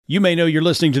You may know you're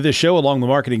listening to this show along the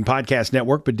Marketing Podcast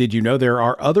Network, but did you know there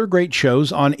are other great shows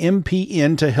on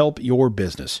MPN to help your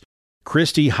business?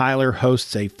 Christy Heiler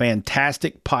hosts a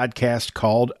fantastic podcast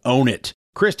called Own It.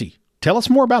 Christy, tell us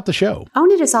more about the show.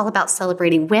 Own It is all about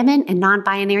celebrating women and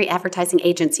non-binary advertising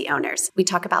agency owners. We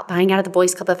talk about buying out of the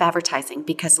Boys Club of Advertising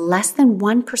because less than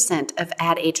 1% of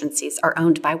ad agencies are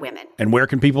owned by women. And where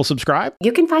can people subscribe?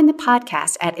 You can find the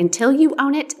podcast at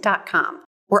untilyouownit.com.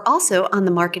 We're also on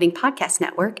the Marketing Podcast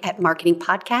Network at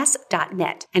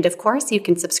marketingpodcast.net. And of course, you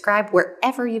can subscribe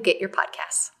wherever you get your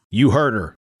podcasts. You heard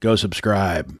her. Go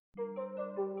subscribe.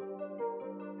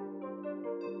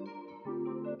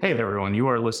 Hey there, everyone. You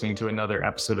are listening to another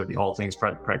episode of the All Things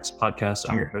Private Practice Podcast.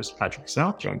 I'm your host, Patrick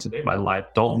South, joined today by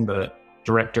Liath Dalton, the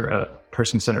Director of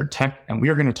Person-Centered Tech. And we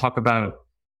are going to talk about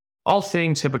all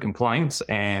things HIPAA compliance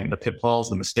and the pitfalls,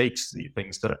 the mistakes, the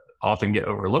things that often get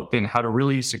overlooked, and how to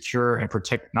really secure and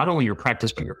protect not only your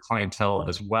practice, but your clientele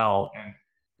as well. And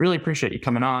really appreciate you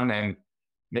coming on and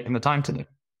making the time today.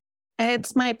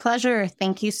 It's my pleasure.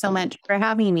 Thank you so much for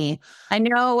having me. I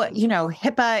know,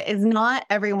 HIPAA is not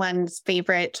everyone's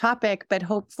favorite topic, but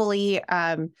hopefully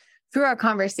through our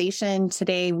conversation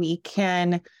today, we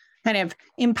can kind of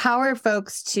empower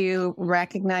folks to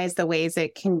recognize the ways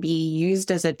it can be used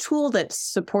as a tool that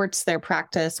supports their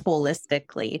practice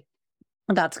holistically.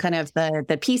 That's kind of the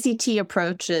PCT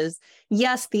approach is,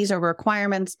 yes, these are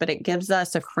requirements, but it gives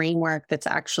us a framework that's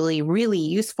actually really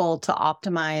useful to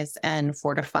optimize and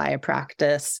fortify a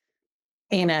practice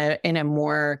in a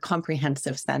more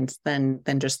comprehensive sense than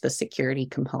just the security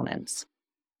components.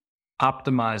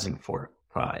 Optimize and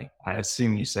fortify. I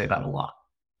assume you say that a lot.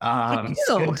 Good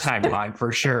tagline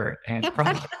for sure. And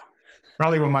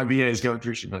probably when my VA is going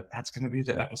through, she's like, that's going to be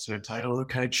the episode title.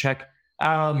 Okay, check.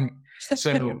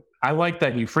 So I like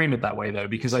that you frame it that way, though,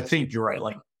 because I think you're right.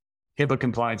 Like, HIPAA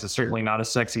compliance is certainly not a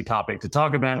sexy topic to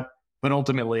talk about, but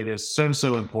ultimately it is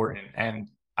so important. And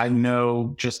I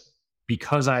know just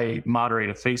because I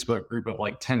moderate a Facebook group of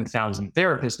like 10,000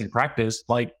 therapists in practice,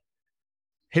 like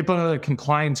HIPAA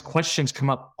compliance questions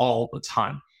come up all the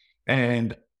time.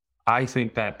 And I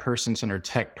think that person-centered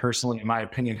tech, personally, in my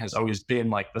opinion, has always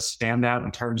been like the standout in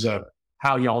terms of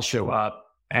how y'all show up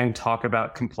and talk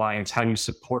about compliance, how you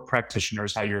support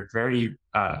practitioners, how you're very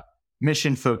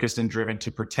mission-focused and driven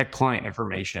to protect client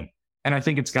information. And I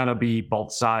think it's got to be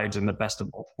both sides and the best of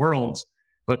both worlds.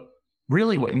 But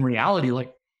really, in reality,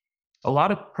 like a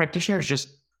lot of practitioners just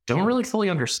don't really fully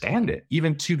understand it,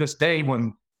 even to this day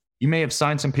when you may have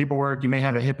signed some paperwork, you may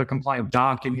have a HIPAA compliant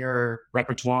doc in your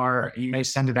repertoire, you may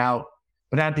send it out.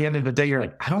 But at the end of the day, you're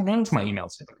like, I don't know if my email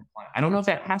is HIPAA compliant. I don't know if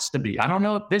that has to be. I don't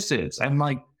know if this is. And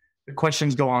like the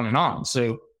questions go on and on.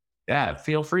 So yeah,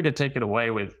 feel free to take it away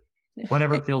with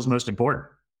whatever feels most important.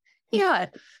 Yeah.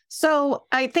 So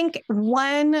I think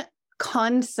one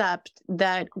concept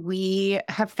that we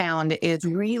have found is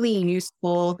really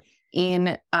useful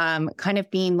in kind of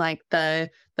being like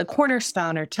the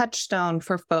cornerstone or touchstone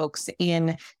for folks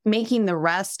in making the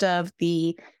rest of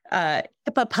the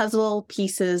HIPAA puzzle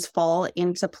pieces fall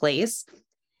into place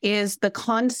is the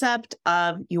concept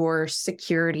of your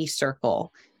security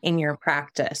circle in your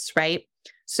practice, right?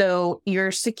 So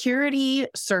your security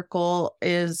circle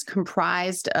is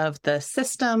comprised of the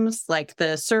systems, like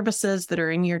the services that are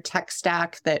in your tech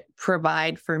stack that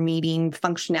provide for meeting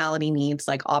functionality needs,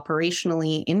 like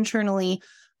operationally, internally,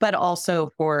 but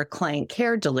also for client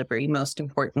care delivery, most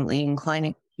importantly, in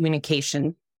client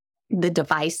communication, the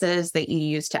devices that you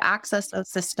use to access those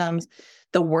systems,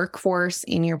 the workforce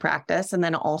in your practice, and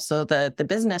then also the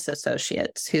business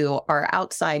associates who are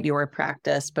outside your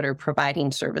practice but are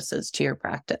providing services to your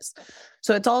practice.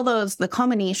 So it's all the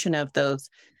combination of those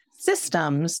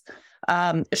systems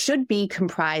should be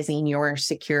comprising your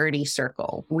security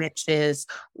circle, which is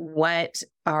what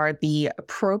are the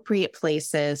appropriate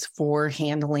places for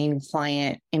handling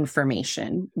client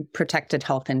information, protected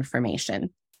health information.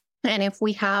 And if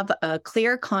we have a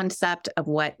clear concept of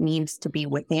what needs to be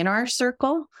within our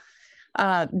circle,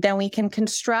 then we can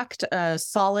construct a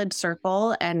solid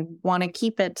circle and want to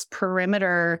keep its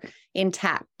perimeter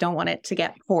intact. Don't want it to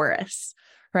get porous,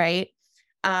 right?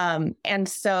 And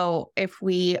so if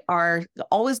we are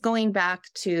always going back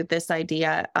to this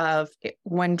idea of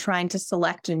when trying to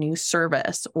select a new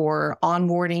service or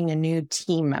onboarding a new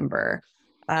team member,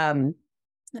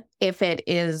 if it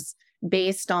is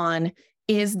based on,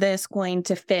 is this going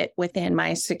to fit within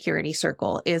my security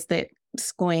circle? Is this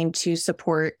going to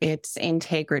support its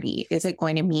integrity? Is it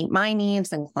going to meet my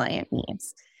needs and client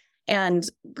needs? And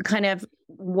kind of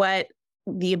what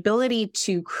the ability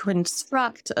to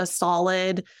construct a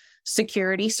solid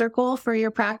security circle for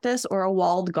your practice or a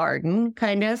walled garden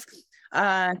kind of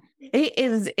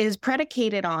is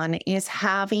predicated on is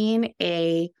having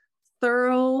a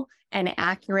thorough and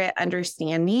accurate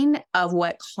understanding of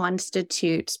what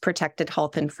constitutes protected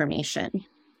health information,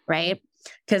 right?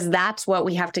 Because that's what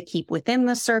we have to keep within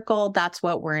the circle. That's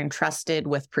what we're entrusted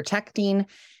with protecting.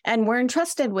 And we're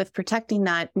entrusted with protecting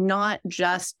that not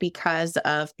just because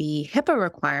of the HIPAA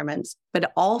requirements,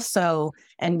 but also,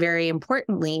 and very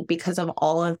importantly, because of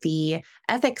all of the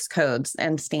ethics codes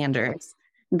and standards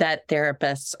that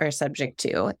therapists are subject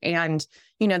to. And,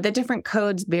 the different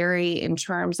codes vary in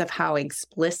terms of how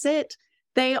explicit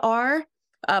they are,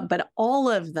 but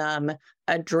all of them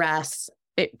address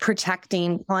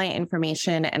protecting client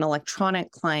information and electronic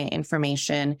client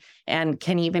information, and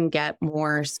can even get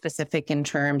more specific in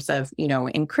terms of,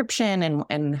 encryption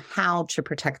and how to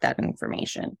protect that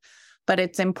information. But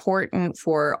it's important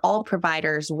for all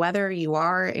providers, whether you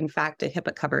are in fact a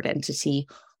HIPAA covered entity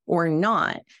or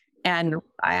not. And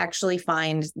I actually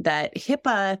find that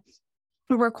HIPAA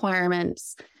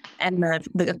requirements and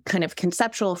the kind of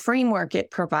conceptual framework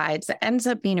it provides ends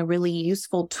up being a really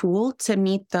useful tool to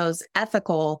meet those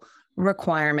ethical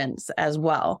requirements as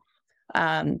well.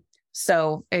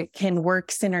 So it can work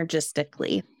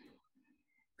synergistically.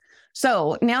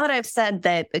 So now that I've said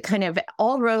that kind of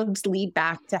all roads lead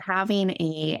back to having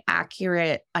an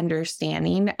accurate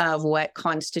understanding of what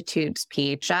constitutes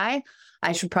PHI,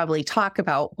 I should probably talk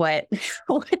about what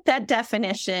that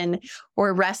definition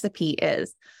or recipe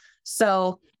is.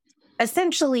 So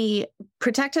essentially,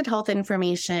 protected health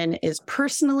information is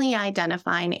personally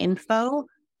identifying info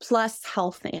plus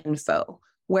health info,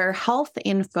 where health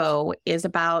info is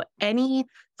about any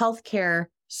healthcare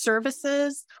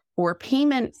services or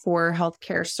payment for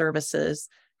healthcare services,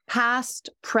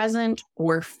 past, present,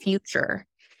 or future.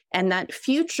 And that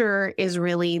future is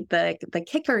really the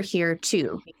kicker here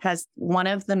too, because one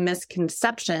of the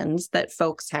misconceptions that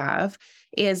folks have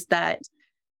is that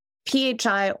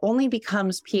PHI only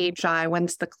becomes PHI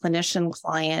once the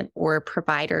clinician-client or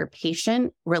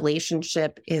provider-patient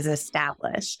relationship is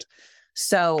established.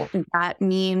 So that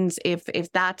means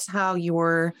if that's how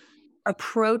you're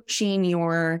approaching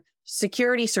your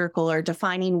security circle or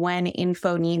defining when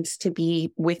info needs to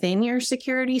be within your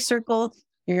security circle,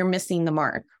 you're missing the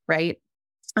mark, right?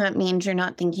 That means you're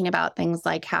not thinking about things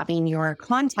like having your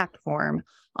contact form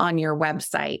on your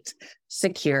website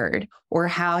secured, or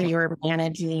how you're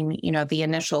managing, the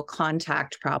initial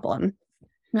contact problem.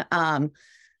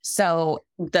 So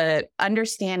the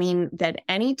understanding that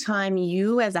anytime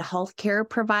you as a healthcare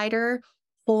provider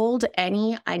hold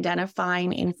any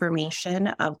identifying information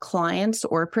of clients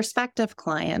or prospective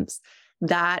clients,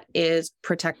 that is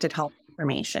protected health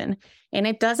information. And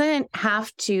it doesn't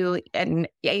have to, and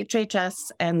HHS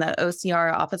and the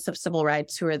OCR, Office of Civil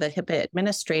Rights, who are the HIPAA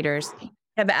administrators,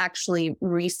 have actually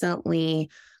recently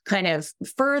kind of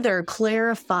further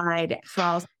clarified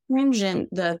how stringent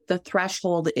the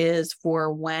threshold is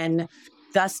for when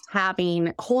just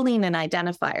holding an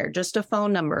identifier, just a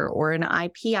phone number or an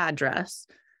IP address.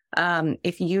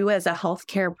 If you as a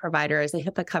healthcare provider, as a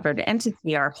HIPAA covered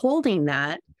entity are holding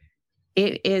that,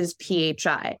 it is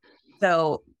PHI.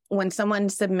 So when someone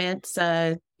submits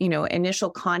a, initial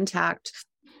contact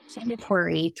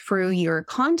inquiry through your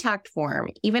contact form,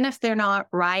 even if they're not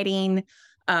writing,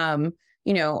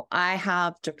 I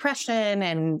have depression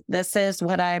and this is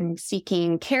what I'm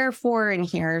seeking care for, and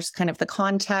here's kind of the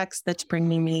context that's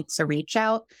bringing me to reach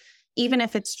out, even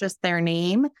if it's just their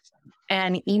name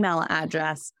and email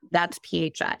address, that's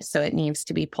PHI. So it needs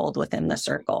to be pulled within the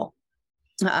circle.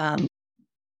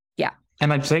 Yeah.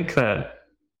 And I think that,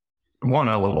 one,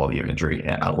 I love all the imagery,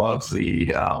 and I love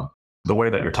the way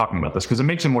that you're talking about this, because it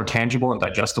makes it more tangible and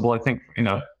digestible. I think, in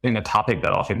a topic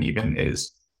that often even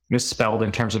is misspelled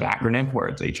in terms of acronym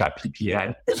words,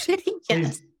 HIPAA.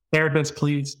 Yes. Therapists,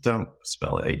 please don't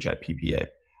spell it HIPAA.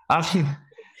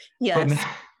 Yes.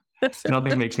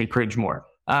 Nothing makes me cringe more.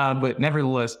 But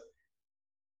nevertheless.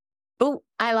 Oh,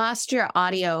 I lost your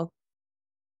audio.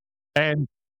 And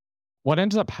what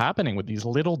ends up happening with these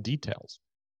little details,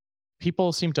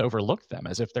 people seem to overlook them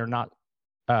as if they're not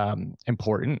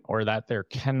important, or that there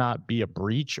cannot be a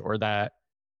breach, or that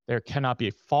there cannot be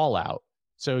a fallout.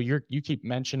 So you keep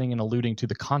mentioning and alluding to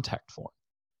the contact form.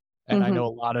 And I know a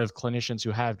lot of clinicians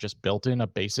who have just built in a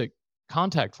basic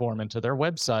contact form into their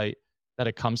website that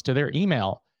it comes to their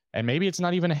email. And maybe it's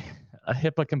not even a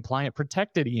HIPAA compliant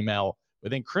protected email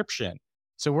with encryption.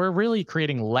 So we're really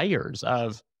creating layers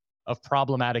of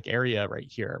problematic area right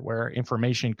here where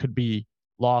information could be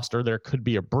lost or there could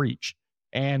be a breach.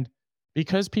 And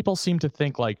because people seem to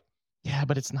think like, yeah,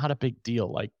 but it's not a big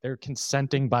deal. Like they're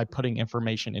consenting by putting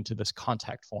information into this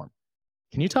contact form.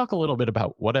 Can you talk a little bit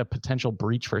about what a potential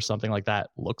breach for something like that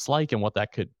looks like and what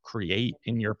that could create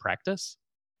in your practice?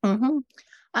 Mm-hmm.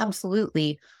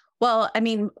 Absolutely. Well, I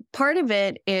mean, part of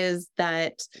it is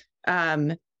that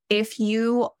if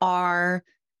you are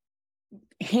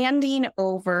handing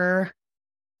over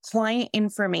client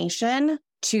information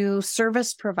to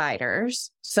service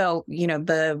providers, so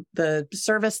the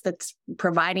service that's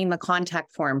providing the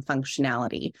contact form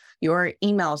functionality, your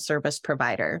email service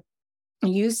provider,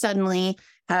 you suddenly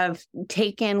have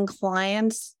taken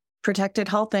clients' protected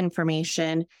health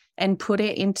information and put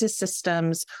it into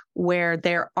systems where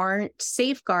there aren't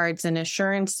safeguards and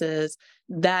assurances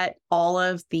that all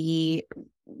of the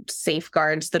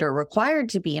safeguards that are required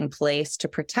to be in place to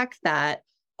protect that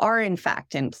are in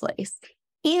fact in place.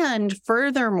 And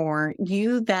furthermore,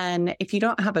 you then, if you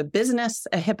don't have a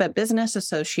HIPAA business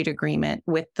associate agreement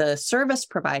with the service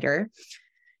provider,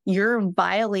 you're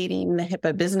violating the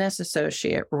HIPAA business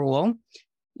associate rule.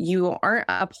 You aren't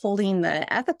upholding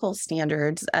the ethical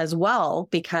standards as well,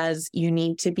 because you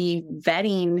need to be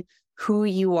vetting who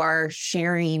you are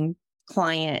sharing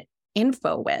client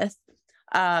info with.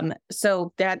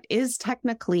 So that is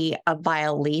technically a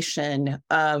violation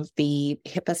of the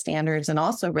HIPAA standards and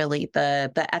also really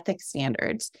the ethics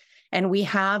standards. And we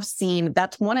have seen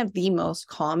that's one of the most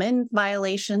common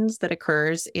violations that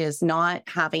occurs, is not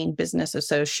having business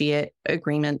associate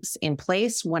agreements in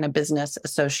place when a business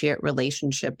associate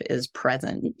relationship is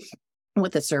present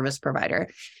with a service provider.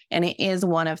 And it is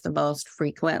one of the most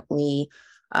frequently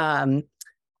kind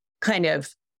of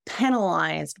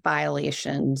penalized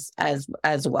violations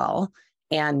as well.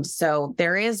 And so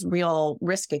there is real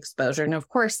risk exposure. And of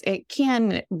course, it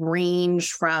can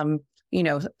range from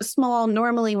small.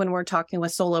 Normally, when we're talking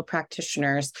with solo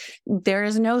practitioners, there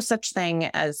is no such thing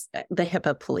as the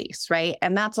HIPAA police, right?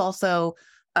 And that's also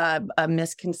a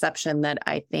misconception that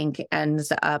I think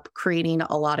ends up creating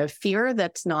a lot of fear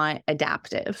that's not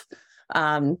adaptive.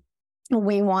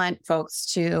 We want folks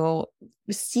to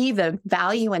see the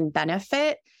value and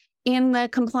benefit in the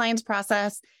compliance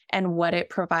process and what it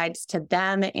provides to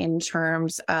them in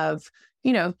terms of,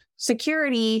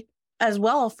 security as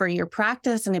well for your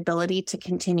practice and ability to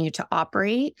continue to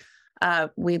operate.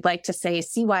 We'd like to say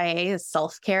CYA is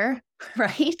self-care,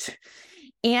 right?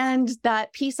 And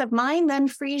that peace of mind then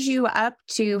frees you up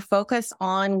to focus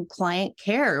on client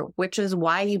care, which is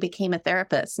why you became a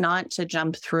therapist, not to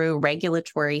jump through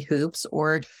regulatory hoops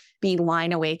or be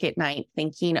lying awake at night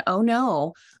thinking, oh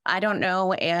no, I don't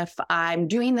know if I'm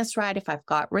doing this right, if I've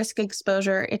got risk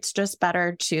exposure. It's just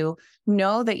better to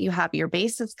know that you have your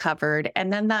bases covered,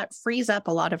 and then that frees up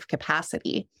a lot of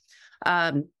capacity.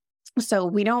 So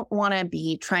we don't want to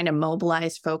be trying to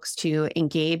mobilize folks to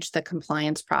engage the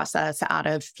compliance process out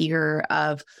of fear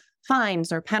of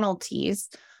fines or penalties.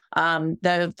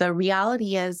 The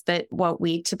reality is that what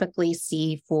we typically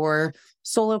see for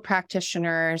solo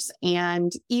practitioners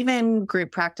and even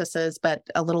group practices, but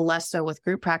a little less so with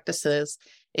group practices,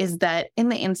 is that in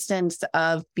the instance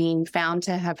of being found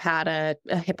to have had a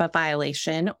HIPAA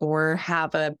violation or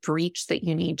have a breach that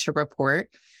you need to report,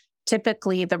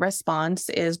 typically the response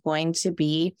is going to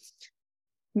be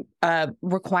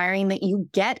requiring that you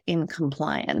get in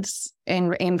compliance,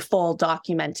 in full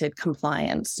documented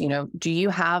compliance. Do you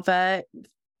have a,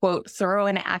 quote, thorough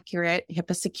and accurate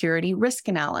HIPAA security risk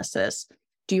analysis?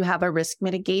 Do you have a risk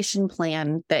mitigation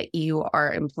plan that you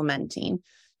are implementing?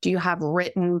 Do you have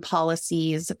written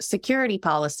policies, security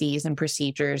policies and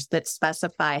procedures that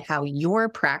specify how your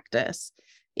practice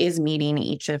is meeting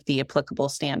each of the applicable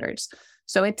standards?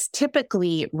 So it's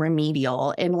typically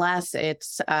remedial unless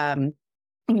it's,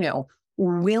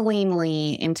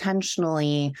 willingly,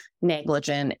 intentionally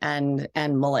negligent and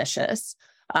malicious.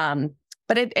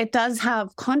 But it does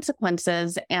have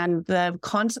consequences, and the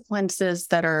consequences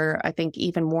that are, I think,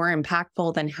 even more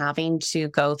impactful than having to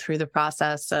go through the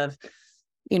process of,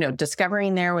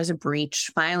 discovering there was a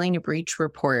breach, filing a breach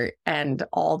report, and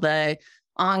all the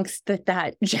angst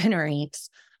that generates,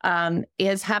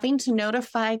 is having to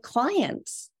notify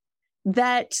clients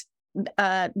that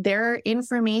their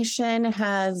information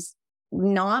has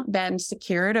not been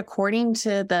secured according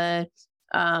to the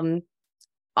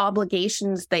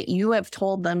obligations that you have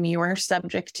told them you are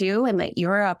subject to and that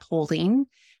you're upholding.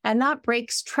 And that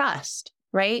breaks trust,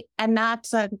 right? And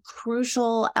that's a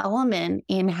crucial element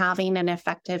in having an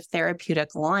effective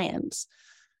therapeutic alliance.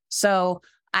 So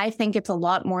I think it's a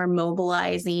lot more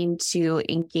mobilizing to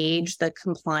engage the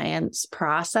compliance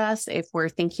process if we're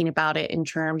thinking about it in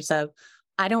terms of,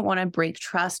 I don't want to break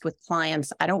trust with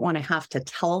clients. I don't want to have to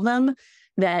tell them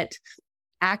that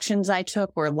actions I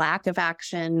took or lack of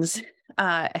actions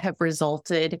have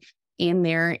resulted in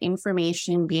their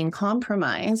information being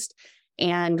compromised.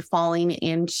 and falling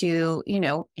into,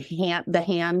 the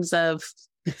hands of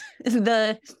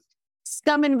the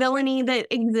scum and villainy that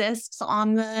exists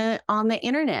on the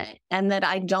internet, and that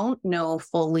I don't know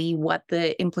fully what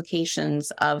the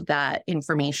implications of that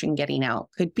information getting out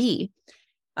could be.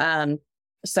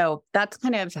 So that's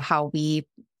kind of how we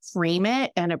frame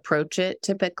it and approach it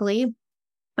typically.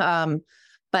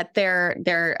 But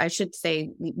I should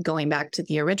say, going back to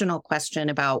the original question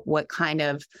about what kind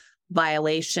of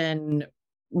violation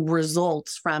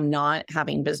results from not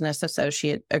having business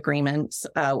associate agreements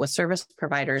with service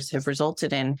providers have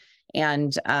resulted in.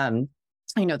 And,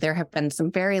 there have been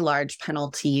some very large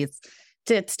penalties.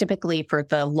 It's typically for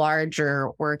the larger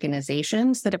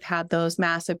organizations that have had those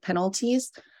massive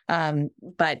penalties.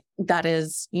 But that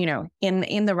is,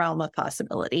 in the realm of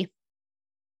possibility.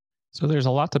 So there's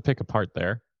a lot to pick apart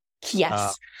there.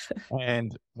 Yes.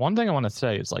 And one thing I want to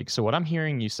say is so what I'm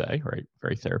hearing you say, right,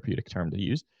 very therapeutic term to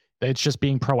use, that it's just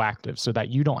being proactive so that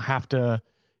you don't have to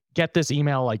get this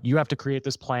email, you have to create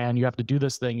this plan, you have to do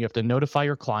this thing, you have to notify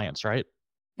your clients, right?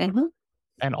 Mm-hmm.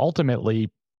 And ultimately,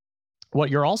 what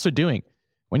you're also doing,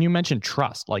 when you mention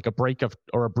trust, a breach of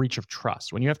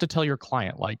trust, when you have to tell your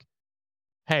client,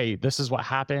 hey, this is what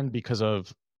happened because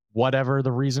of whatever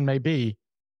the reason may be,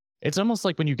 it's almost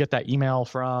like when you get that email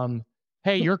from,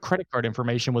 hey, your credit card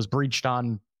information was breached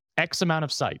on X amount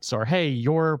of sites, or hey,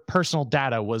 your personal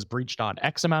data was breached on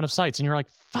X amount of sites. And you're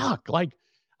like, fuck,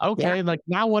 okay, Yeah.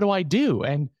 now what do I do?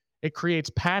 And it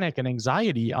creates panic and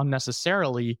anxiety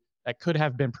unnecessarily that could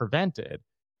have been prevented.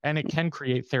 And it can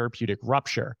create therapeutic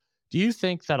rupture. Do you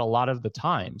think that a lot of the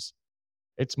times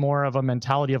it's more of a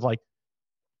mentality of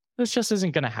this just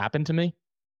isn't going to happen to me?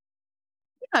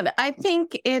 Yeah, I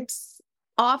think it's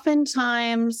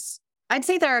oftentimes, I'd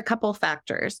say there are a couple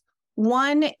factors.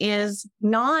 One is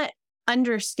not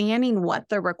understanding what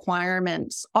the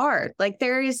requirements are.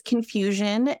 There is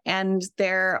confusion, and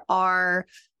there are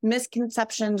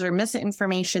misconceptions or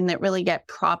misinformation that really get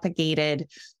propagated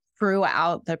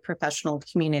throughout the professional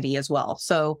community as well.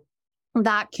 So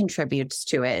that contributes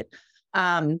to it.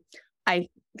 I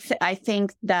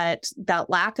think that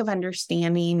lack of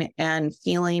understanding and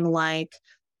feeling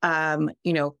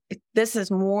this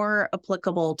is more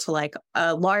applicable to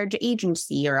a large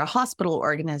agency or a hospital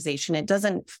organization. It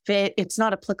doesn't fit. It's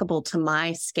not applicable to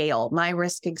my scale. My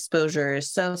risk exposure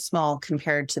is so small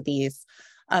compared to these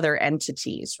other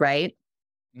entities, right?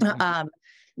 Mm-hmm.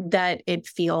 That it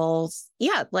feels,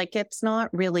 it's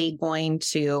not really going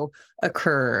to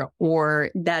occur, or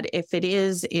that if it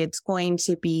is, it's going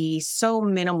to be so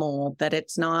minimal that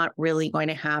it's not really going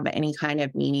to have any kind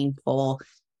of meaningful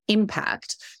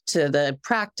impact to the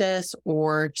practice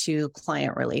or to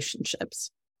client relationships.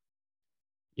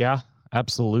 Yeah,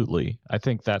 absolutely. I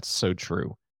think that's so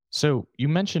true. So you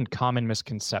mentioned common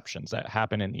misconceptions that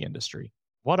happen in the industry.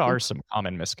 What are some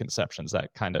common misconceptions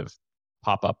that kind of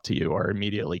pop up to you or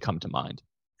immediately come to mind?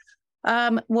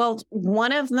 Well,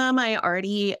 one of them I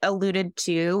already alluded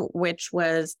to, which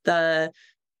was the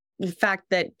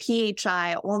fact that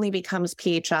PHI only becomes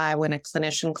PHI when a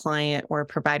clinician-client or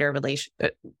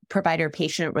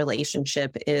provider-patient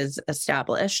relationship is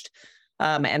established.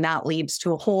 And that leads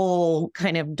to a whole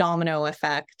kind of domino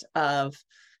effect of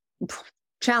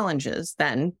challenges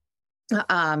then.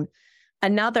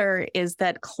 Another is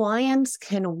that clients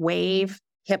can waive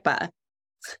HIPAA.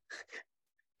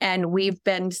 And we've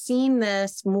been seeing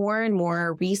this more and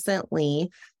more recently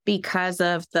because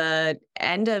of the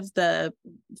end of the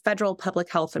federal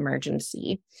public health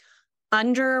emergency,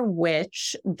 under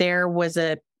which there was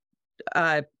a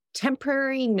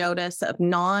temporary notice of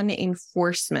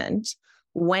non-enforcement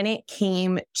when it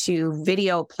came to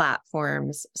video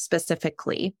platforms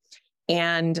specifically.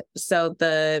 And so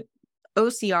the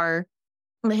OCR,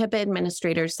 the HIPAA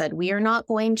administrator, said, we are not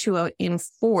going to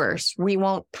enforce, we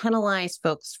won't penalize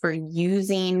folks for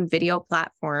using video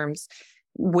platforms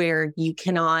where you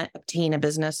cannot obtain a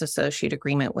business associate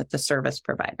agreement with the service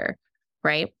provider,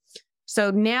 right?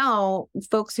 So now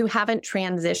folks who haven't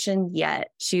transitioned yet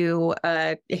to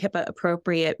a HIPAA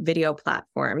appropriate video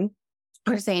platform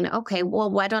are saying, okay,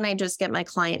 well, why don't I just get my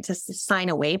client to sign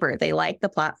a waiver? They like the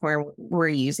platform we're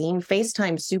using.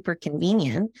 FaceTime's super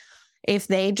convenient. If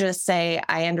they just say,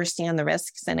 I understand the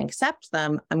risks and accept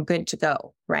them, I'm good to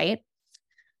go, right?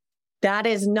 That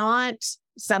is not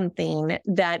something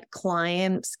that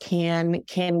clients can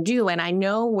do. And I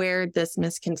know where this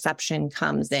misconception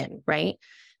comes in, right?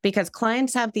 Because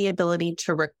clients have the ability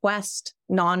to request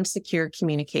non-secure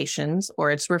communications, or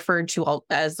it's referred to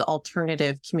as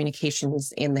alternative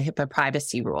communications in the HIPAA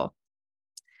privacy rule.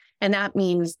 And that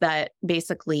means that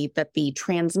basically that the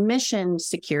transmission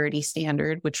security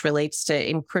standard, which relates to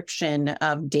encryption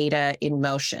of data in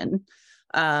motion,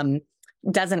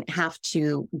 doesn't have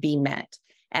to be met.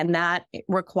 And that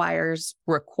requires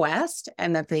request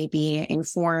and that they be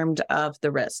informed of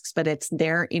the risks, but it's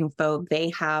their info. They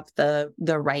have the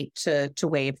right to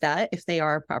waive that if they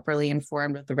are properly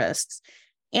informed of the risks.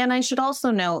 And I should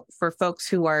also note for folks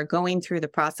who are going through the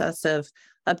process of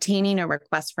obtaining a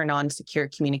request for non-secure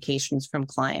communications from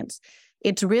clients,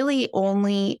 it's really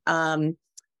only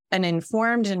an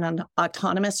informed and an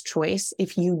autonomous choice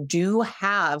if you do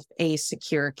have a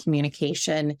secure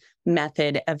communication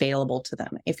method available to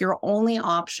them. If your only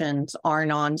options are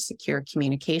non-secure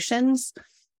communications,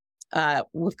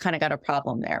 we've kind of got a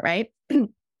problem there, right?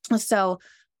 So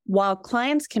while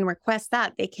clients can request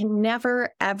that, they can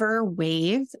never, ever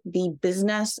waive the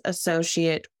business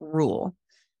associate rule,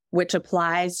 which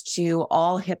applies to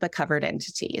all HIPAA covered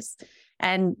entities.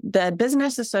 And the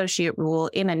business associate rule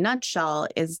in a nutshell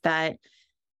is that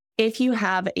if you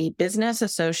have a business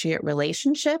associate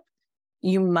relationship,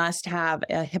 you must have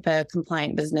a HIPAA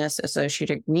compliant business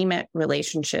associate agreement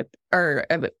relationship or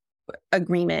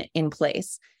agreement in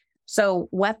place. So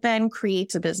what then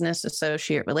creates a business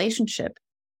associate relationship?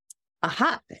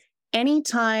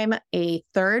 Anytime a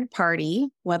third party,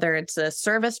 whether it's a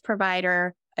service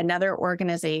provider, another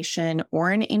organization,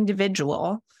 or an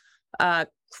individual,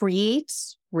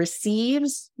 creates,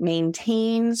 receives,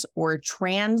 maintains, or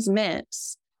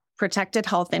transmits protected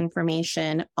health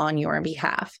information on your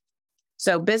behalf.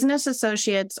 So business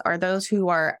associates are those who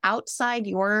are outside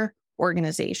your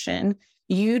organization.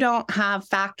 You don't have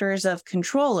factors of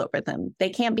control over them. They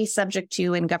can't be subject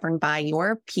to and governed by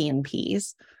your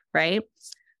P&Ps, right?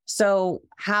 So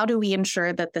how do we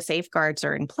ensure that the safeguards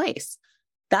are in place?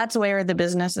 That's where the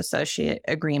business associate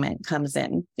agreement comes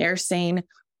in. They're saying,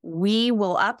 we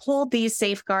will uphold these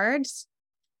safeguards.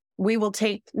 We will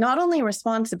take not only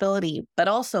responsibility, but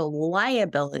also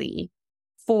liability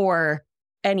for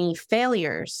any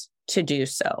failures to do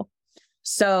so.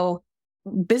 So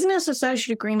business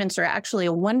associate agreements are actually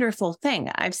a wonderful thing.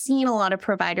 I've seen a lot of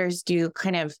providers do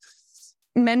kind of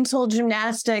mental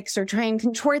gymnastics or try and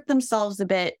contort themselves a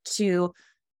bit to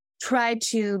try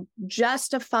to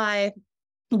justify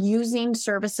using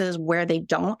services where they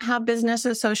don't have business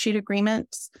associate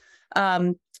agreements,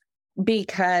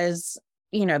 because,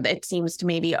 it seems to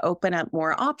maybe open up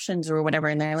more options or whatever.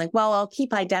 And they're like, well, I'll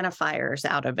keep identifiers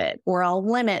out of it, or I'll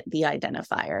limit the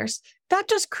identifiers. That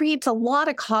just creates a lot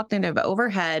of cognitive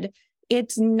overhead.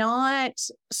 It's not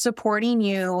supporting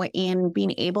you in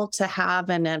being able to have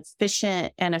an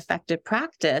efficient and effective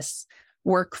practice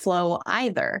workflow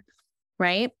either,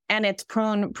 right? And it's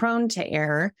prone to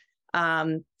error.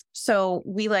 So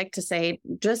we like to say,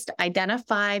 just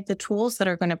identify the tools that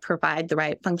are going to provide the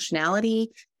right functionality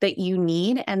that you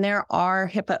need. And there are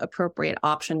HIPAA appropriate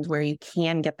options where you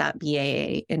can get that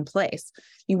BAA in place.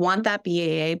 You want that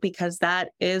BAA because that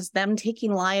is them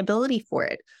taking liability for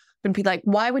it. And be like,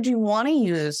 why would you want to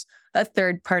use a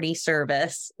third-party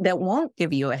service that won't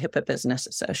give you a HIPAA business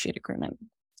associate agreement?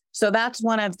 So that's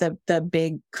one of the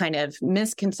big kind of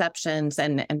misconceptions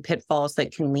and pitfalls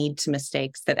that can lead to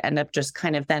mistakes that end up just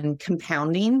kind of then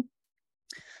compounding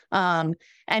and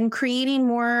creating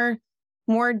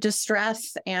more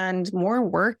distress and more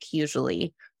work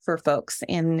usually for folks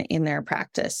in their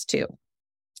practice too.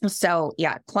 So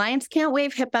yeah, clients can't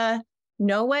waive HIPAA.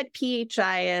 Know what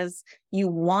PHI is. You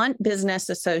want business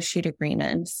associate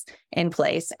agreements in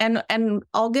place. And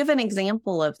I'll give an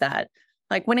example of that.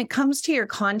 Like when it comes to your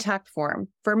contact form,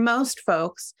 for most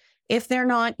folks, if they're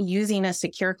not using a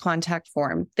secure contact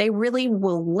form, they really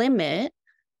will limit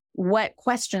what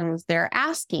questions they're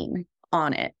asking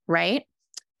on it, right?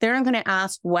 They're not going to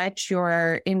ask what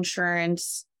your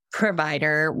insurance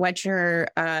provider, what your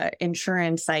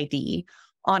insurance ID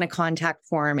on a contact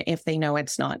form if they know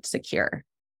it's not secure,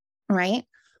 right?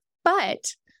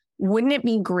 But wouldn't it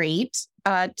be great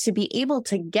to be able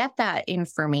to get that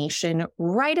information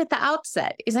right at the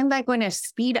outset? Isn't that going to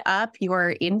speed up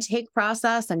your intake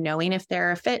process and knowing if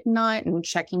they're a fit or not and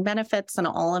checking benefits and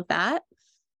all of that?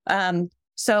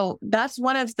 So that's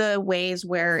one of the ways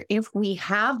where if we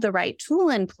have the right tool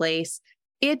in place,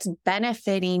 it's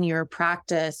benefiting your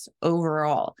practice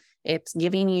overall. It's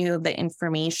giving you the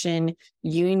information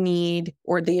you need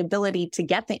or the ability to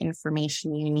get the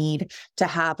information you need to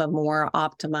have a more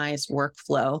optimized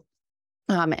workflow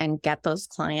and get those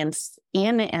clients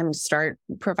in and start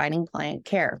providing client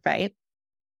care, right?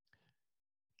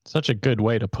 Such a good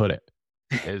way to put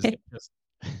it.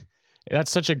 That's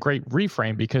such a great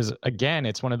reframe because, again,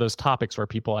 it's one of those topics where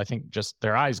people, I think, just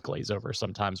their eyes glaze over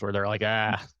sometimes where they're like,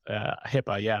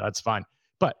 HIPAA, yeah, that's fine.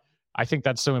 But I think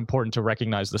that's so important to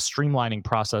recognize the streamlining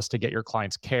process to get your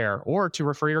clients care or to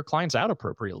refer your clients out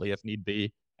appropriately if need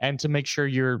be, and to make sure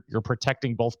you're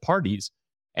protecting both parties.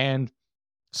 And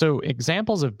so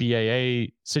examples of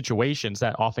BAA situations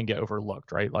that often get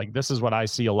overlooked, right? Like this is what I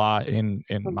see a lot in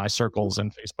my circles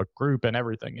and Facebook group and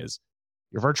everything is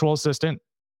your virtual assistant,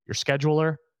 your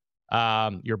scheduler,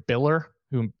 your biller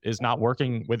who is not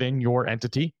working within your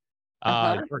entity,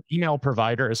 your email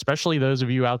provider, especially those of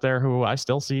you out there who I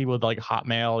still see with like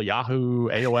Hotmail, Yahoo,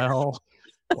 AOL,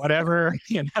 whatever,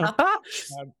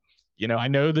 I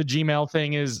know the Gmail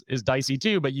thing is dicey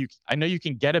too, but I know you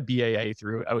can get a BAA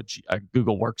through a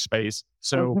Google Workspace.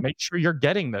 So make sure you're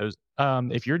getting those.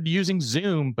 If you're using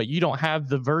Zoom, but you don't have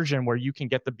the version where you can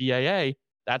get the BAA,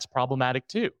 that's problematic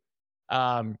too.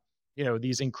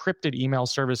 These encrypted email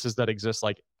services that exist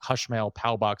like Hushmail,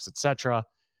 Powbox, etc.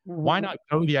 Why not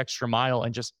go the extra mile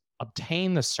and just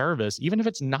obtain the service, even if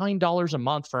it's $9 a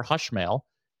month for Hushmail,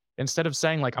 instead of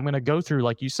saying like, I'm going to go through,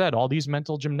 like you said, all these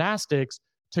mental gymnastics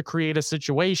to create a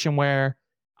situation where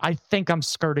I think I'm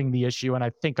skirting the issue and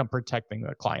I think I'm protecting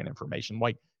the client information.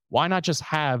 Like, why not just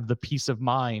have the peace of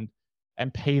mind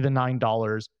and pay the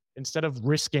 $9 instead of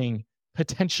risking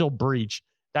potential breach?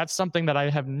 That's something that I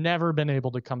have never been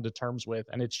able to come to terms with.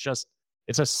 And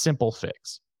it's a simple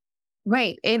fix.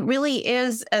 Right. It really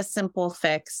is a simple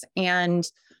fix. And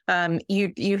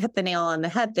you hit the nail on the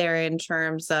head there in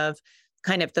terms of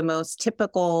kind of the most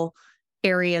typical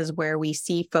areas where we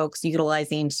see folks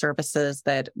utilizing services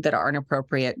that aren't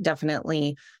appropriate.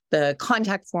 Definitely the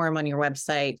contact form on your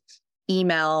website,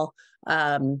 email.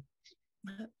 Another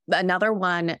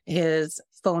one is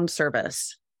phone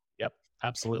service. Yep,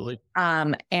 absolutely.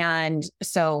 And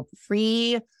so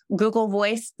free Google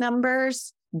Voice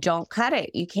numbers, don't cut it.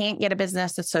 You can't get a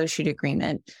business associate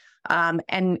agreement.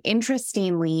 And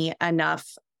interestingly enough,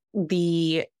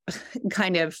 the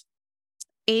kind of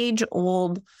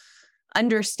age-old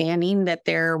understanding that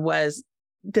there was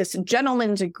this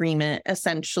gentleman's agreement,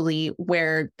 essentially,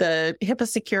 where the HIPAA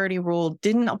security rule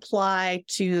didn't apply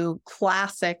to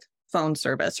classic phone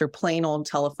service or plain old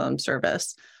telephone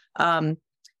service,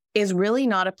 is really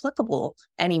not applicable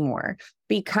anymore.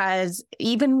 Because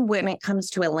even when it comes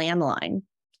to a landline,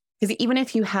 because even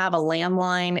if you have a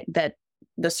landline that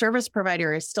the service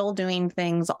provider is still doing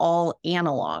things all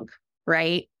analog,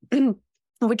 right?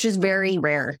 Which is very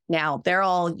rare now. They're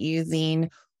all using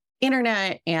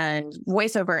internet and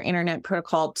voice over internet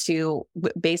protocol to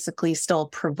basically still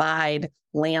provide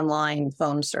landline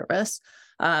phone service.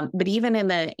 But even in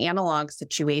the analog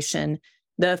situation,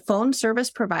 the phone service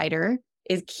provider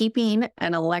is keeping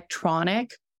an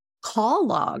electronic call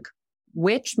log,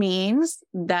 which means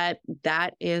that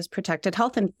is protected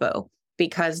health info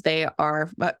because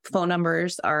phone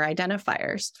numbers are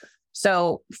identifiers.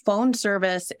 So phone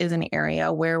service is an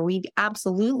area where we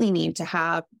absolutely need to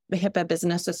have HIPAA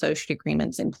business associate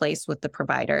agreements in place with the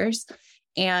providers.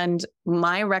 And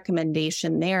my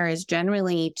recommendation there is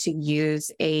generally to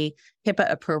use a HIPAA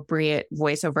appropriate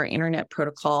voice over internet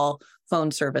protocol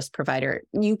phone service provider.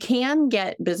 You can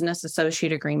get business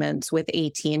associate agreements with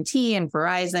AT&T and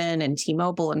Verizon and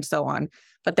T-Mobile and so on,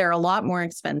 but they're a lot more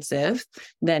expensive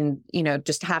than,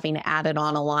 just having added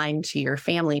on a line to your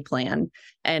family plan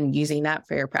and using that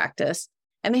for your practice.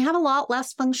 And they have a lot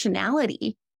less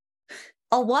functionality,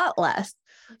 a lot less.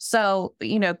 So,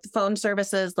 phone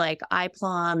services like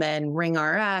iPlum and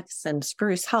RingRx and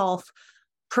Spruce Health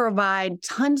provide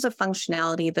tons of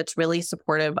functionality that's really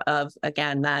supportive of,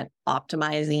 again, that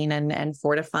optimizing and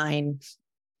fortifying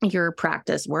your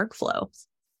practice workflow.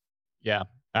 Yeah,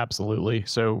 absolutely.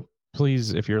 So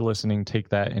please, if you're listening, take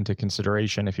that into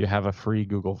consideration. If you have a free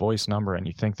Google Voice number and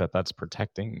you think that that's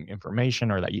protecting information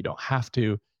or that you don't have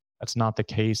to, that's not the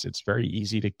case. It's very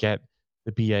easy to get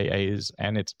the BAAs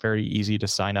and it's very easy to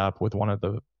sign up with one of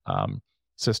the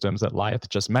systems that Liath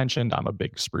just mentioned. I'm a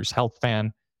big Spruce Health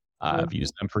fan. I've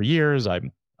used them for years.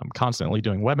 I'm constantly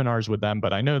doing webinars with them,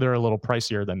 but I know they're a little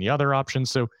pricier than the other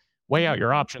options. So weigh out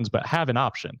your options, but have an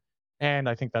option. And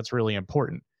I think that's really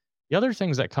important. The other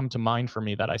things that come to mind for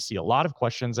me that I see a lot of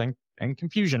questions and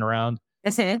confusion around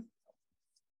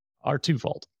are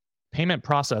twofold: payment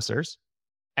processors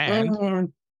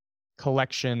and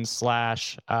collection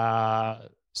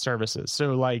 / services.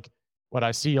 So like what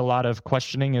I see a lot of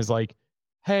questioning is like,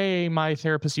 hey, my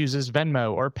therapist uses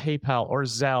Venmo or PayPal or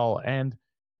Zelle. And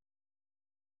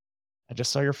I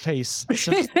just saw your face.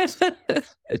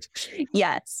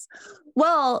 Yes.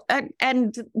 Well,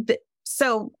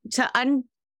 so to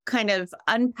kind of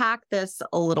unpack this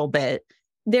a little bit,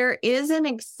 there is an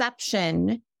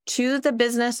exception to the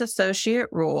business associate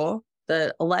rule,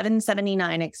 the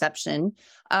 1179 exception,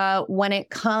 when it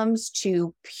comes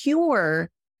to pure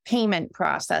payment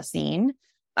processing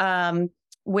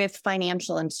with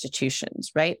financial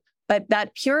institutions, right? But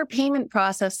that pure payment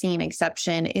processing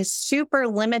exception is super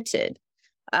limited.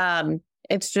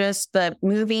 It's just the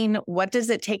moving, what does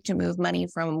it take to move money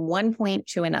from one point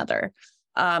to another?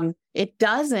 It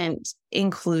doesn't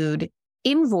include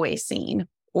invoicing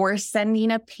or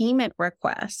sending a payment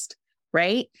request,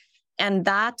 right? And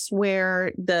that's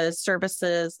where the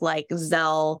services like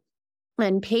Zelle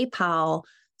and PayPal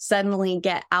suddenly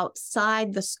get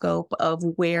outside the scope of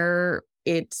where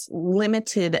it's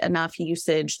limited enough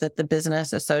usage that the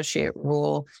business associate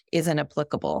rule isn't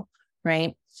applicable,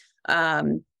 right?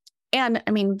 And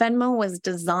I mean, Venmo was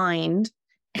designed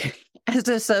as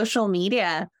a social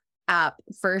media app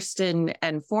first and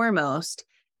foremost.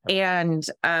 And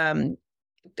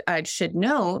I should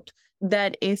note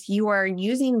that if you are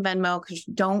using Venmo because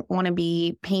you don't want to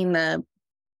be paying the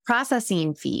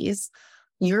processing fees,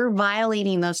 you're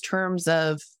violating those terms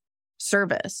of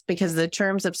service, because the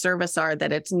terms of service are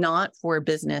that it's not for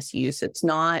business use. It's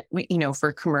not,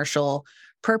 for commercial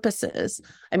purposes.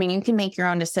 I mean, you can make your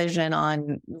own decision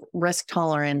on risk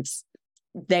tolerance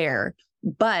there,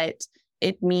 but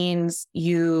it means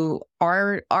you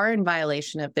are in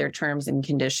violation of their terms and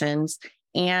conditions,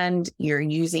 and you're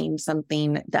using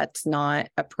something that's not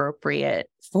appropriate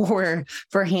for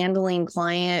handling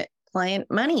client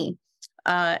money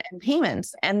and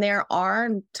payments. And there are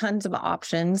tons of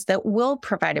options that will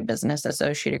provide a business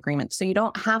associate agreement, so you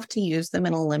don't have to use them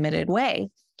in a limited way.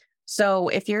 So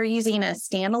if you're using a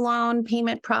standalone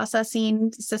payment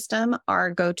processing system,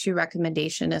 our go-to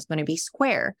recommendation is going to be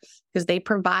Square, because they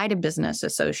provide a business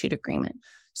associate agreement.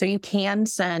 So you can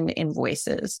send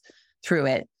invoices through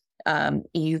it.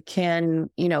 You can,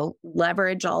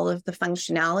 leverage all of the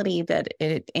functionality that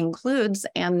it includes,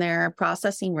 and their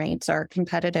processing rates are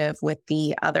competitive with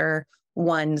the other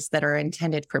ones that are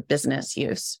intended for business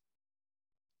use.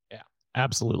 Yeah,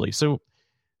 absolutely. So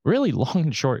really, long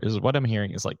and short is what I'm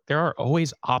hearing is like, there are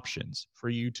always options for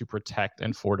you to protect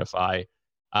and fortify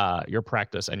your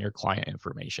practice and your client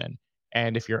information.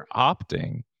 And if you're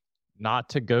opting not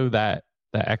to go the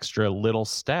extra little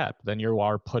step, then you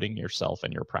are putting yourself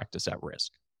and your practice at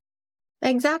risk.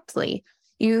 Exactly.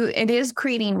 It is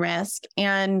creating risk.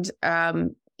 And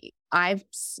I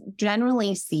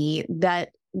generally see that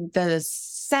the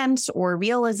sense or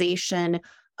realization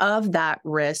of that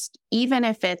risk, even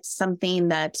if it's something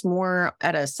that's more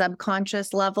at a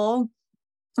subconscious level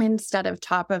instead of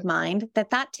top of mind,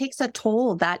 that takes a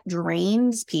toll, that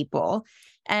drains people.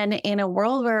 And in a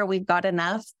world where we've got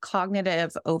enough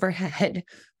cognitive overhead,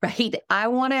 right, I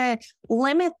want to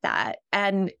limit that.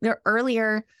 And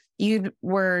earlier, you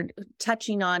were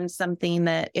touching on something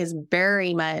that is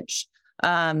very much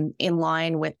in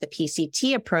line with the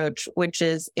PCT approach, which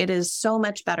is it is so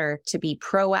much better to be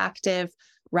proactive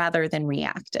rather than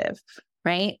reactive,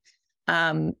 right?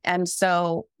 And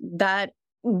so that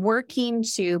working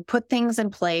to put things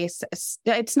in place,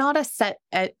 it's not a set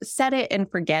it and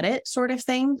forget it sort of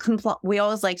thing. We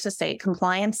always like to say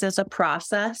compliance is a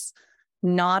process,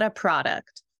 not a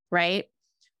product, right?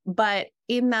 But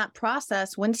in that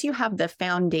process, once you have the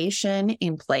foundation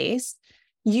in place,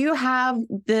 you have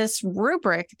this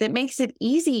rubric that makes it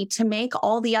easy to make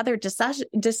all the other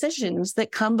decisions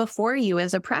that come before you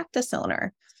as a practice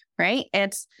owner, right?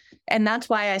 And that's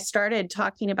why I started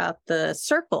talking about the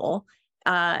circle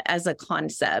as a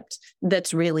concept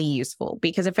that's really useful,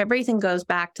 because if everything goes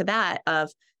back to that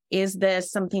of, is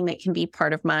this something that can be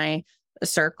part of my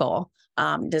circle?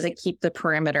 Does it keep the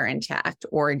perimeter intact?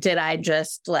 Or did I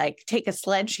just take a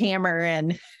sledgehammer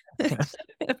and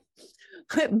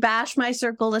bash my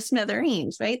circle to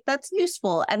smithereens, right? That's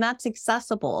useful and that's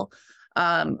accessible.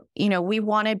 We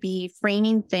want to be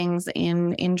framing things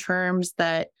in terms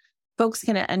that folks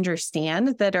can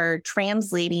understand, that are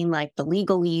translating the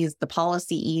legalese, the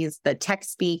policyese, the tech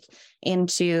speak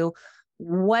into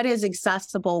what is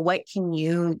accessible, what can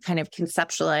you kind of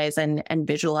conceptualize and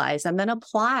visualize and then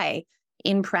apply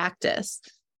in practice.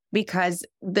 Because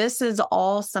this is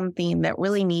all something that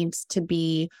really needs to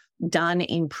be done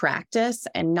in practice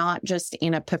and not just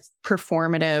in a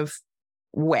performative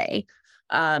way.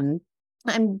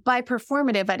 And by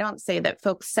performative, I don't say that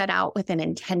folks set out with an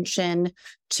intention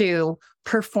to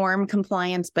perform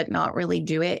compliance, but not really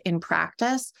do it in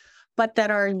practice, but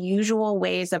that our usual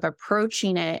ways of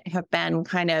approaching it have been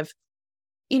kind of,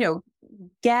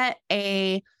 get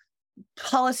a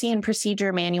policy and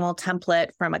procedure manual template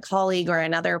from a colleague or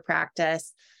another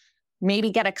practice,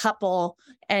 maybe get a couple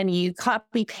and you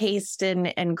copy paste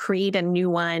and create a new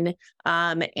one,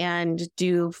 and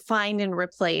do find and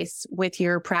replace with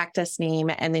your practice name,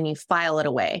 and then you file it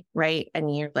away, right?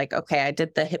 And you're like, okay, I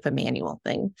did the HIPAA manual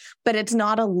thing, but it's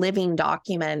not a living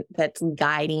document that's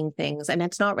guiding things, and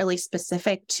it's not really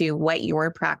specific to what your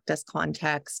practice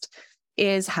context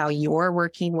is, how you're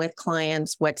working with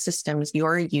clients, what systems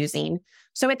you're using.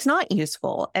 So it's not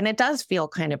useful, and it does feel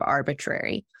kind of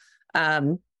arbitrary.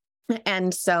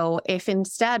 And so if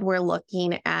instead we're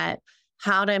looking at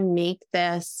how to make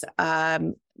this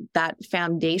that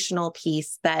foundational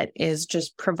piece that is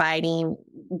just providing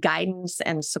guidance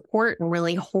and support and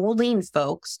really holding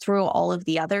folks through all of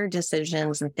the other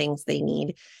decisions and things they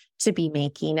need to be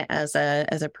making as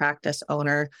a practice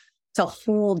owner, it's a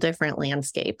whole different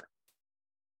landscape.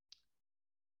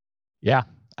 Yeah,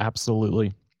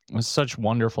 absolutely. It was such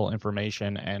wonderful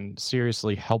information and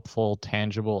seriously helpful,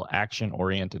 tangible,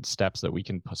 action-oriented steps that we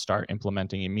can start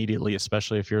implementing immediately,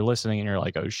 especially if you're listening and you're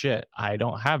like, oh shit, I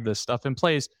don't have this stuff in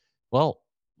place. Well,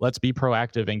 let's be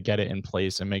proactive and get it in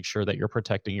place and make sure that you're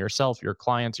protecting yourself, your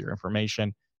clients, your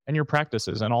information, and your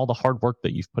practices and all the hard work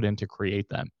that you've put in to create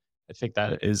them. I think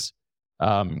that is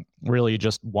really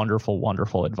just wonderful,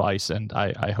 wonderful advice. And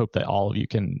I hope that all of you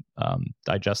can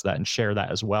digest that and share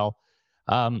that as well.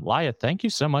 Liath, thank you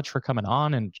so much for coming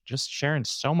on and just sharing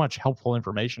so much helpful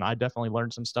information. I definitely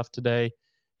learned some stuff today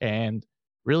and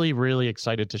really, really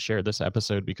excited to share this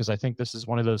episode because I think this is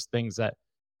one of those things that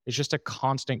is just a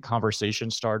constant conversation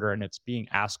starter and it's being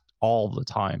asked all the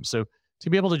time. So to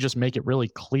be able to just make it really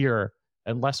clear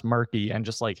and less murky and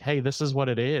just like, hey, this is what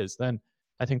it is, then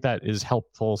I think that is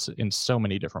helpful in so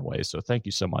many different ways. So thank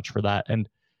you so much for that. And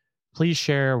please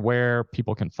share where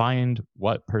people can find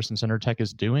what Person-Centered Tech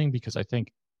is doing, because I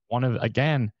think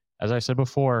again, as I said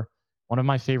before, one of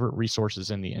my favorite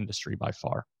resources in the industry by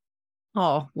far.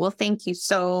 Oh, well, thank you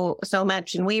so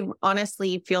much. And we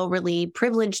honestly feel really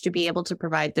privileged to be able to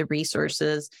provide the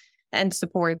resources and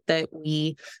support that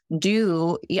we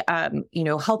do.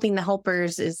 Helping the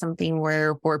helpers is something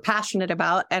we're passionate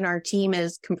about, and our team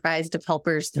is comprised of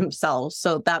helpers themselves.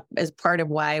 So that is part of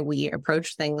why we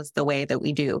approach things the way that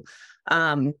we do.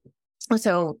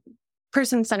 So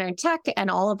Person-Centered Tech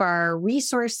and all of our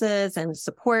resources and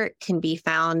support can be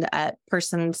found at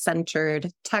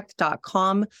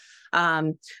personcenteredtech.com.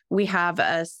 We have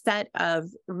a set of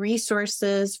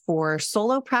resources for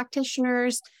solo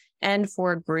practitioners and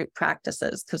for group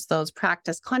practices, because those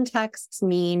practice contexts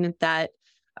mean that,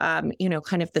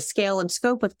 kind of the scale and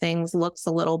scope of things looks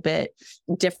a little bit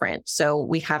different. So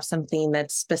we have something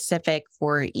that's specific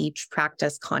for each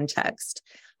practice context.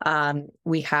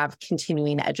 We have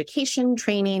continuing education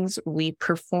trainings. We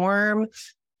perform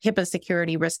HIPAA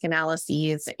security risk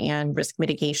analyses and risk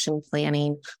mitigation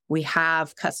planning. We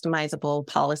have customizable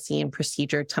policy and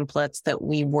procedure templates that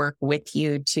we work with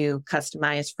you to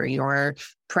customize for your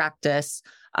practice.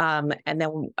 And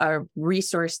then a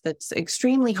resource that's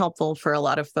extremely helpful for a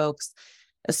lot of folks,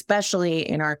 especially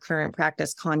in our current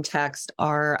practice context,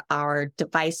 are our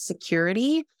device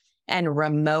security and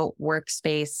remote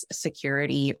workspace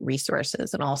security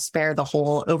resources. And I'll spare the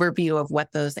whole overview of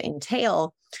what those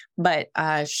entail, but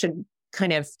should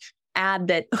kind of add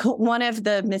that one of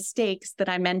the mistakes that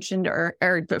I mentioned or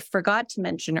forgot to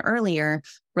mention earlier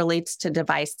relates to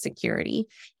device security.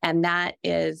 And that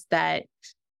is that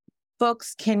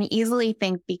folks can easily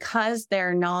think because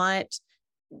they're not,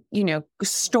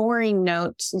 storing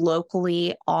notes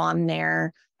locally on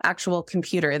their actual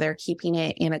computer, they're keeping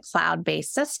it in a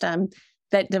cloud-based system,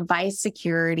 that device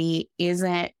security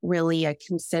isn't really a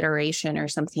consideration or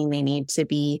something they need to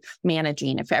be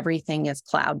managing if everything is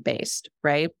cloud-based,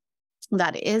 right?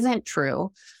 That isn't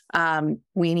true.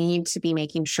 We need to be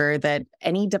making sure that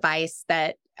any device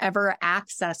that ever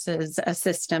accesses a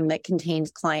system that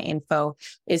contains client info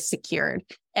is secured.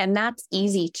 And that's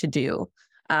easy to do.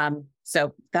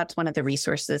 So that's one of the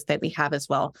resources that we have as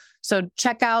well. So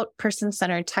check out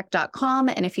personcenteredtech.com.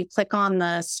 And if you click on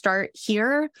the Start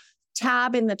Here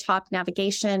tab in the top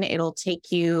navigation, it'll take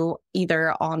you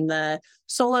either on the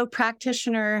solo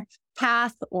practitioner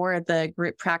path or the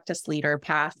group practice leader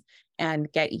path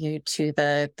and get you to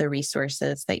the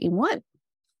resources that you want.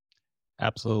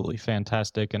 Absolutely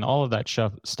fantastic. And all of that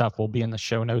stuff will be in the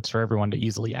show notes for everyone to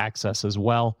easily access as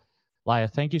well.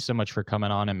 Liath, thank you so much for coming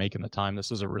on and making the time.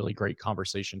 This was a really great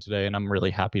conversation today, and I'm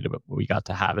really happy we got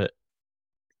to have it.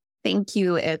 Thank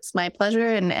you. It's my pleasure.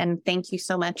 And thank you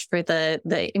so much for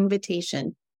the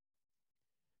invitation.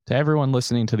 To everyone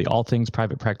listening to the All Things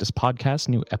Private Practice podcast,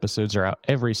 new episodes are out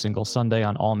every single Sunday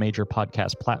on all major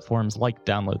podcast platforms. Like,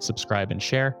 download, subscribe, and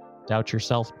share. Doubt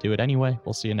yourself, do it anyway.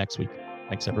 We'll see you next week.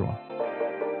 Thanks, everyone.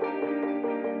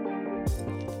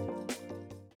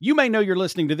 You may know you're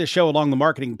listening to this show along the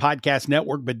Marketing Podcast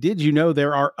Network, but did you know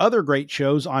there are other great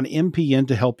shows on MPN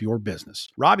to help your business?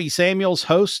 Robbie Samuels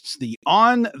hosts the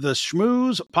On the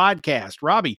Schmooze podcast.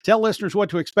 Robbie, tell listeners what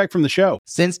to expect from the show.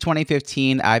 Since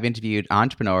 2015, I've interviewed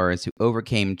entrepreneurs who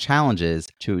overcame challenges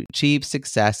to achieve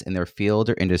success in their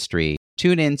field or industry.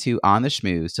 Tune in to On the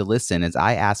Schmooze to listen as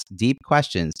I ask deep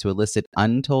questions to elicit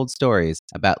untold stories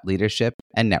about leadership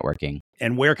and networking.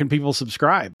 And where can people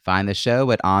subscribe? Find the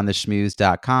show at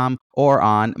ontheschmooze.com or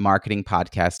on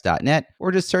marketingpodcast.net,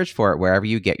 or just search for it wherever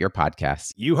you get your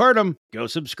podcasts. You heard them. Go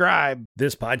subscribe.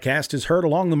 This podcast is heard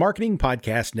along the Marketing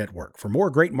Podcast Network. For more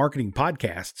great marketing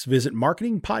podcasts, visit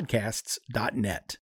marketingpodcasts.net.